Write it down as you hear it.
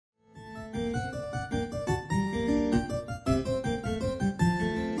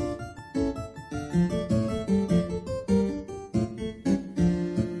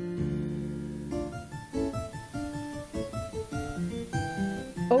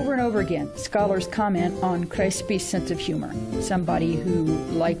Over and over again, scholars comment on CRESPI's sense of humor. Somebody who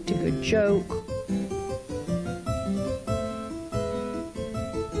liked a good joke,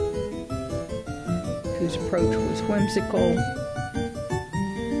 whose approach was whimsical,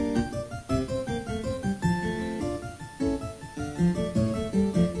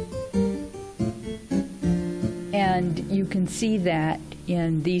 and you can see that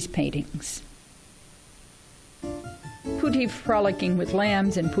in these paintings. Putti frolicking with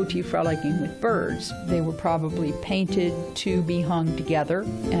lambs and Putti frolicking with birds. They were probably painted to be hung together,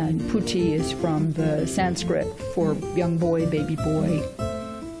 and Putti is from the Sanskrit for young boy, baby boy.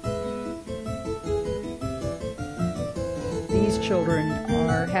 These children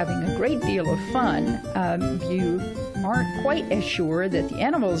are having a great deal of fun. You aren't quite as sure that the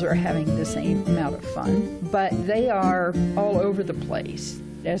animals are having the same amount of fun, but they are all over the place.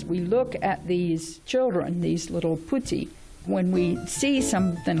 As we look at these children, these little Putti, when we see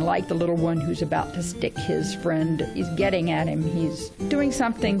something like the little one who's about to stick his friend, he's getting at him, he's doing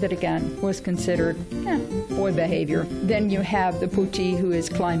something that again was considered boy behavior. Then you have the Putti who is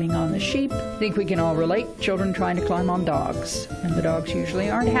climbing on the sheep. I think we can all relate, children trying to climb on dogs, and the dogs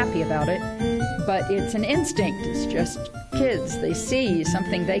usually aren't happy about it, but it's an instinct, it's just kids, they see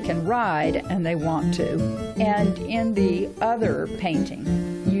something they can ride and they want to. And in the other painting,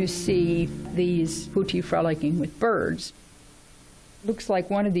 you see these Putti frolicking with birds. Looks like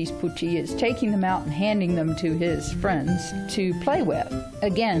one of these Putti is taking them out and handing them to his friends to play with.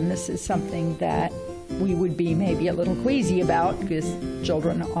 Again, this is something that we would be maybe a little queasy about because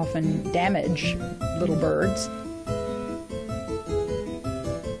children often damage little birds.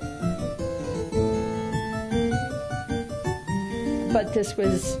 But this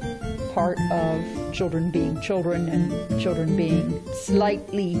was part of children being children and children being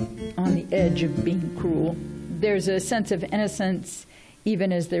slightly on the edge of being cruel. There's a sense of innocence,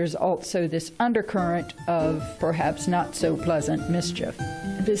 even as there's also this undercurrent of perhaps not so pleasant mischief.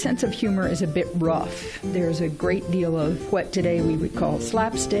 The sense of humor is a bit rough. There's a great deal of what today we would call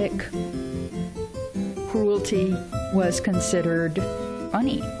slapstick. Cruelty was considered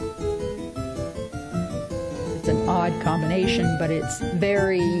funny. It's an odd combination, but it's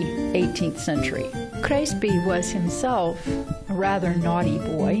very 18th century. CRESPI was himself a rather naughty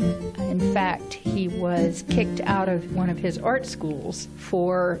boy. In fact, he was kicked out of one of his art schools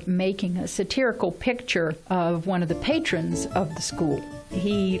for making a satirical picture of one of the patrons of the school.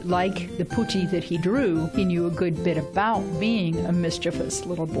 He, like the Putti that he drew, he knew a good bit about being a mischievous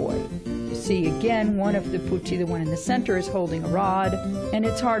little boy. You see again, one of the Putti, the one in the center, is holding a rod, and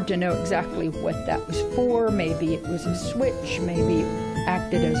it's hard to know exactly what that was for. Maybe it was a switch, maybe it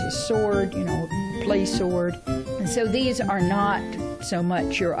acted as a sword, a play sword. And so these are not so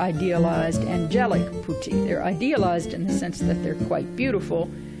much your idealized angelic Putti. They're idealized in the sense that they're quite beautiful,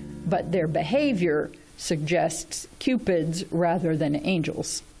 but their behavior suggests cupids rather than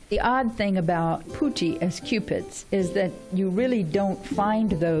angels. The odd thing about Putti as cupids is that you really don't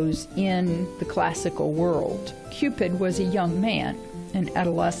find those in the classical world. Cupid was a young man, an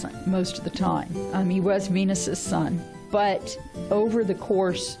adolescent most of the time. He was Venus's son. But over the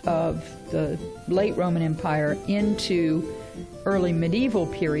course of the late Roman Empire into early medieval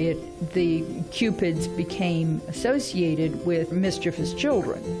period, the cupids became associated with mischievous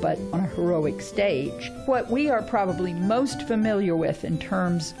children, but on a heroic stage. What we are probably most familiar with in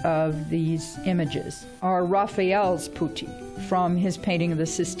terms of these images are Raphael's Putti from his painting of the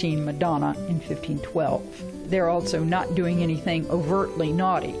Sistine Madonna in 1512. They're also not doing anything overtly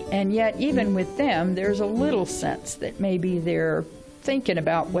naughty. And yet, even with them, there's a little sense that maybe they're thinking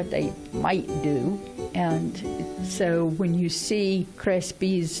about what they might do. And so when you see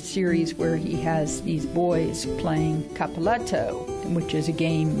CRESPI's series where he has these boys playing Capoletto, which is a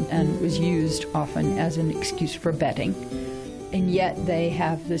game and was used often as an excuse for betting, and yet they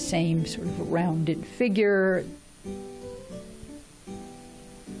have the same sort of rounded figure,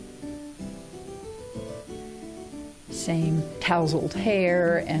 same tousled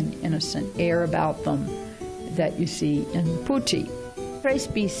hair and innocent air about them that you see in Putti.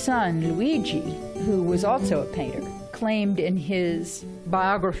 Crespi's son, Luigi, who was also a painter, claimed in his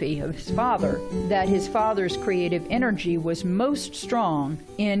biography of his father that his father's creative energy was most strong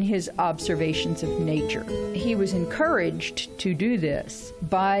in his observations of nature. He was encouraged to do this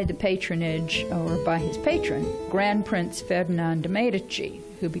by the patronage, or by his patron, Grand Prince Ferdinand de' Medici,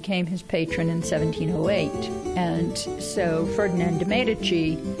 who became his patron in 1708. And so Ferdinand de'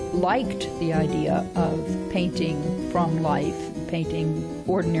 Medici liked the idea of painting from life, painting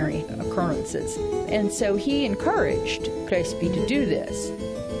ordinary occurrences. And so he encouraged Crespi to do this.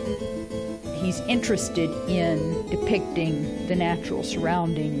 he's interested in depicting the natural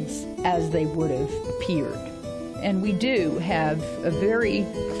surroundings as they would have appeared. And we do have a very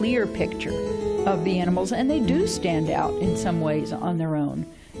clear picture of the animals, and they do stand out in some ways on their own.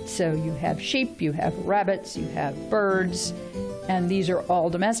 So you have sheep, you have rabbits, you have birds, and these are all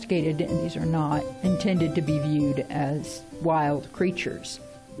domesticated, and these are not intended to be viewed as wild creatures.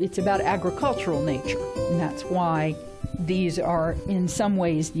 It's about agricultural nature, and that's why these are in some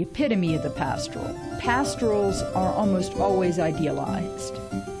ways the epitome of the pastoral. Pastorals are almost always idealized.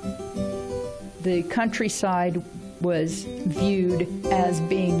 The countryside was viewed as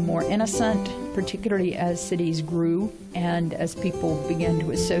being more innocent, particularly as cities grew and as people began to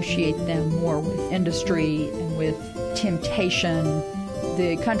associate them more with industry and with temptation.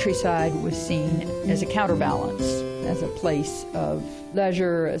 The countryside was seen as a counterbalance, as a place of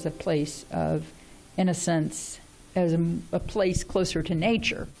leisure, as a place of innocence, as a place closer to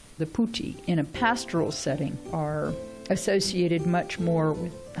nature. The putti in a pastoral setting are associated much more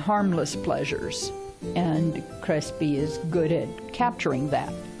with harmless pleasures, and CRESPI is good at capturing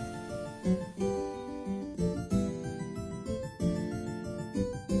that.